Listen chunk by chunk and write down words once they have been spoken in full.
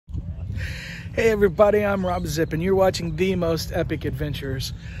Hey everybody, I'm Rob Zip and you're watching The Most Epic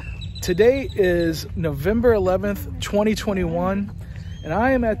Adventures. Today is November 11th, 2021, and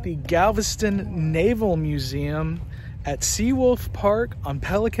I am at the Galveston Naval Museum at Seawolf Park on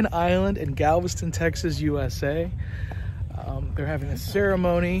Pelican Island in Galveston, Texas, USA. They're having a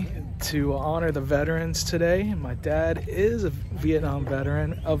ceremony to honor the veterans today. My dad is a Vietnam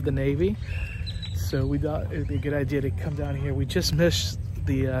veteran of the Navy, so we thought it'd be a good idea to come down here. We just missed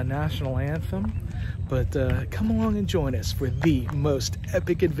the national anthem, but come along and join us for the most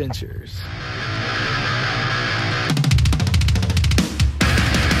epic adventures.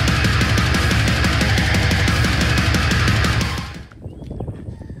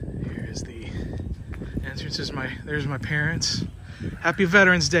 Here's the entrance. There's my parents. Happy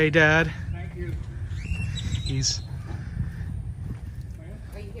Veterans Day, Dad. Thank you.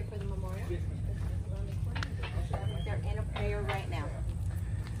 Are you here for the memorial? They're in a prayer right now.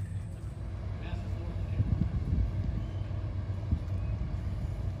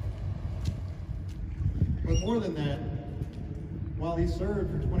 But more than that, while he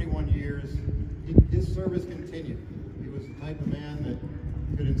served for 21 years, his service continued. He was the type of man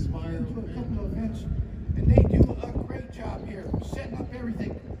that could inspire. To a couple of events, and they do a great job here, setting up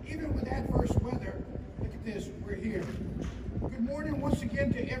everything, even with adverse weather. Look at this, we're here. Good morning once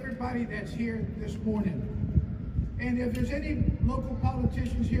again to everybody that's here this morning. And if there's any local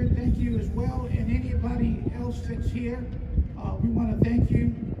politicians here, thank you as well. And anybody else that's here, we want to thank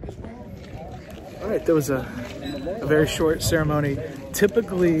you as well. All right, that was a very short ceremony.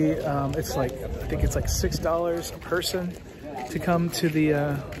 Typically, it's like, I think it's like $6 a person to come to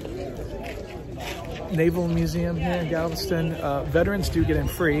the Naval Museum here in Galveston. Veterans do get in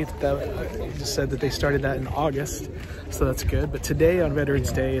free. That just said that they started that in August, so that's good. But today on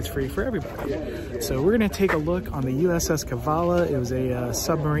Veterans Day, it's free for everybody. So we're gonna take a look on the USS Cavala. It was a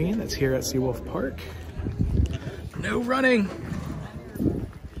submarine that's here at Seawolf Park. No running.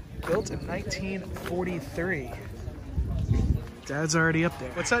 Built in 1943. Dad's already up there.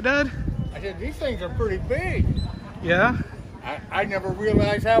 What's that, Dad? I said, these things are pretty big. Yeah? I never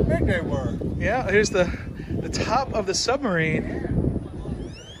realized how big they were. Yeah, here's the top of the submarine.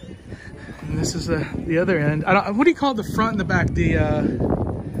 And this is the other end. What do you call the front and the back? The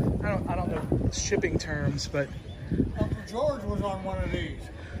I don't know shipping terms, but Uncle George was on one of these.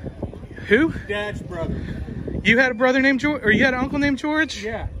 who? Dad's brother. You had a brother named George, or you had an uncle named George?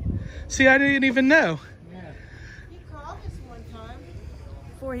 Yeah. See, I didn't even know. Yeah. He called us one time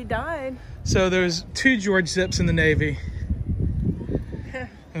before he died. So there's two George Zips in the Navy.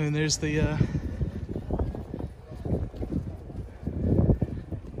 And there's the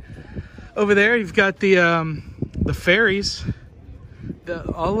over there you've got the ferries.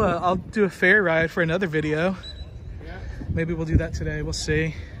 I'll do a ferry ride for another video. Yeah. Maybe we'll do that today. We'll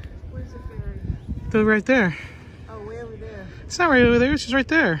see. Where's the ferry? They're right there. Oh, way over there. It's not right over there. It's just right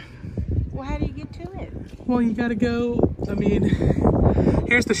there. Well, how do you get to it? Well, you gotta go. I mean,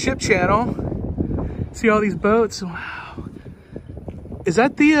 here's the ship channel. See all these boats. Wow. Is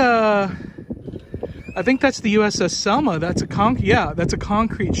that the, I think that's the USS Selma. That's a that's a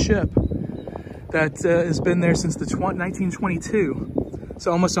concrete ship that has been there since the 1922.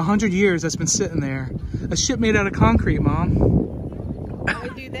 So almost 100 years that's been sitting there. A ship made out of concrete, Mom. How do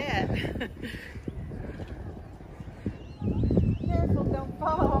we do that? Careful, don't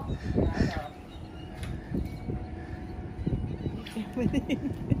fall.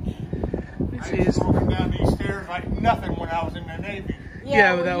 I was walking down these stairs like nothing when I was in the Navy.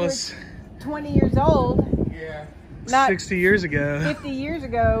 Yeah, but that was 20 years old. Yeah. Not 60 years ago. 50 years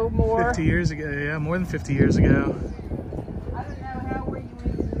ago, more. 50 years ago, yeah, more than 50 years ago. I don't know, how were you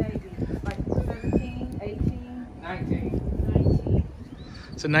in the Navy? Like 17, 18? 19. 19.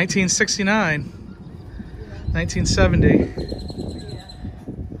 So 1969, 1970.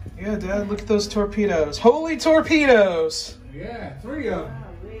 Yeah, Dad, look at those torpedoes. Holy torpedoes! Yeah, 3 of them.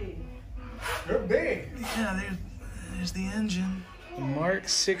 They're big. Yeah, there's the engine. Mark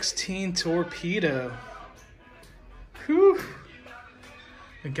 16 torpedo. Whew.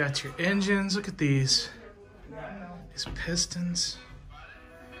 We got your engines. Look at these. These pistons.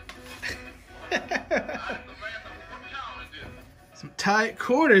 Some tight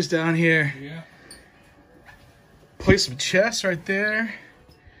quarters down here. Yeah. Place some chests right there.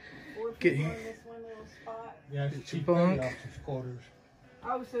 Get In this one little spot. Yeah, Get your bunk. quarters.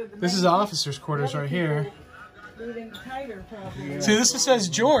 Oh, so the This is officers' quarters right here. Breathing tighter, probably. See, this says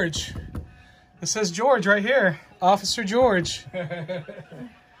George. It says George right here. Officer George.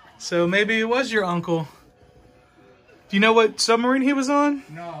 So maybe it was your uncle. Do you know what submarine he was on?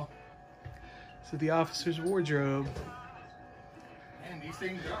 No. So the officer's wardrobe. And These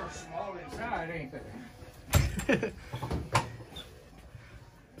things are small inside, ain't they?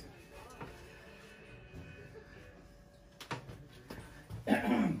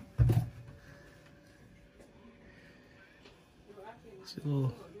 It's a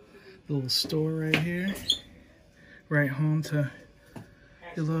little store right here. Right home to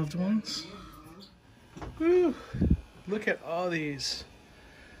your loved ones. Woo. Look at all these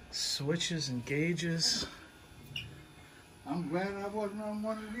switches and gauges. I'm glad I wasn't on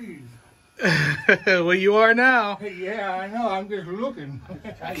one of these. Well, you are now. Yeah, I know. I'm just looking.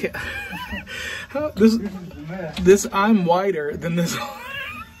 This I'm wider than this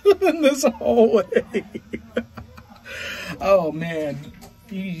than this hallway. Oh man,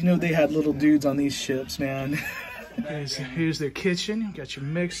 you know they had little dudes on these ships, man. Here's their kitchen. You got your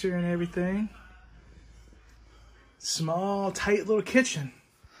mixer and everything. Small, tight little kitchen.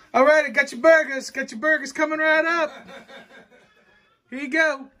 All right, I got your burgers. Got your burgers coming right up. Here you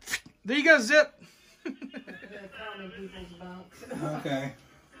go. There you go, Zip. Okay.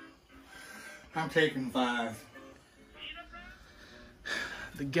 I'm taking 5.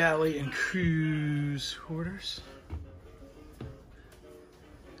 The galley and cruise quarters.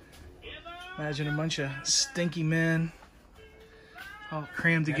 Imagine a bunch of stinky men all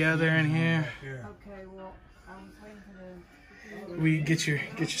crammed together in here. Okay, well, I was waiting for the... We get your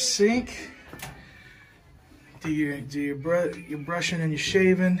sink. Do your brushing and your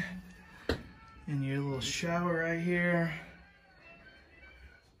shaving. And your little shower right here.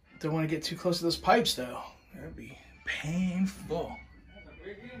 Don't want to get too close to those pipes though. That'd be painful.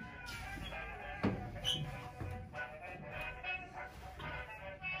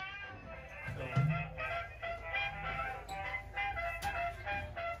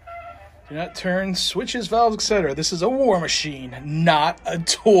 Do not turn switches, valves, etc. This is a war machine, not a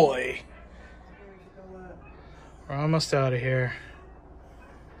toy. We're almost out of here.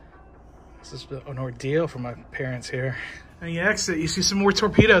 This is an ordeal for my parents here. And you exit, you see some more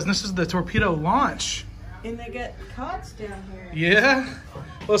torpedoes, and this is the torpedo launch. And they got cots down here. Yeah.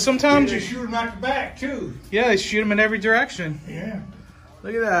 Well, sometimes They shoot them out the back, too. Yeah, they shoot them in every direction. Yeah.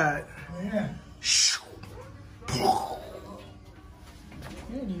 Look at that. Yeah.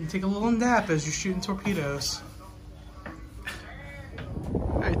 Yeah, you can take a little nap as you're shooting torpedoes.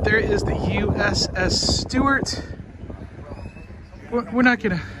 All right, there is the USS Stewart. We're not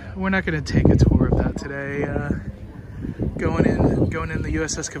gonna take a tour of that today. Going in the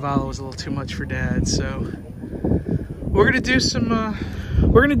USS Cavala was a little too much for Dad, so we're gonna do some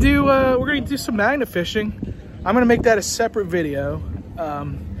magnet fishing. I'm gonna make that a separate video.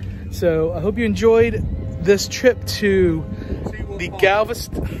 So I hope you enjoyed this trip to the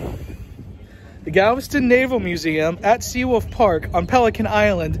Galveston Naval Museum at Seawolf Park on Pelican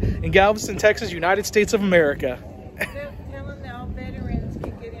Island in Galveston, Texas, United States of America. Tell them that all veterans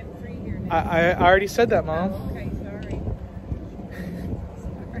can get in free here now. I already said that, Mom. Oh, okay, sorry.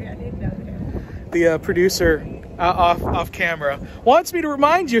 Sorry, I didn't know that. The producer off camera wants me to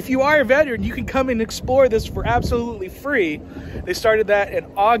remind you, if you are a veteran, you can come and explore this for absolutely free. They started that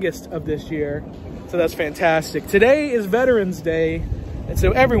in August of this year, so that's fantastic. Today is Veterans Day, and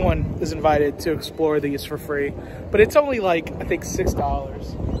so everyone is invited to explore these for free, but it's only like, I think,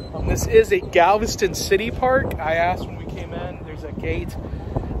 $6. This is a Galveston City Park. I asked when we came in, there's a gate.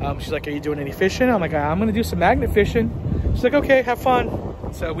 She's like, are you doing any fishing? I'm like, I'm gonna do some magnet fishing. She's like, okay, have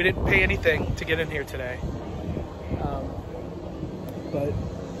fun. So we didn't pay anything to get in here today. But,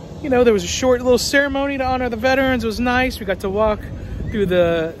 you know, there was a short little ceremony to honor the veterans. It was nice. We got to walk through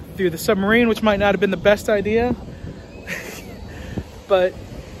the submarine, which might not have been the best idea. But,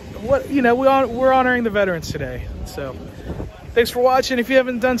 we're honoring the veterans today. So, thanks for watching. If you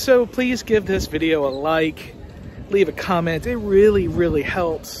haven't done so, please give this video a like. Leave a comment. It really, really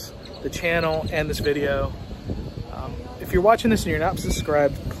helps the channel and this video. If you're watching this and you're not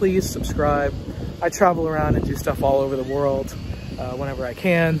subscribed, please subscribe. I travel around and do stuff all over the world whenever I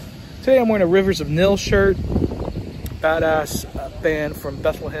can. Today I'm wearing a Rivers of Nil shirt. Badass band from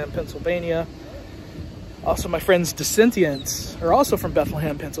Bethlehem, Pennsylvania. Also, my friends Descentients are also from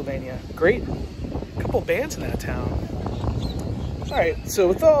Bethlehem, Pennsylvania. Great couple bands in that town. All right, so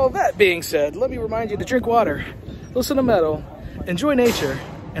with all that being said, let me remind you to drink water, listen to metal, enjoy nature,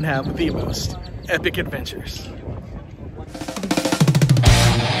 and have the most epic adventures.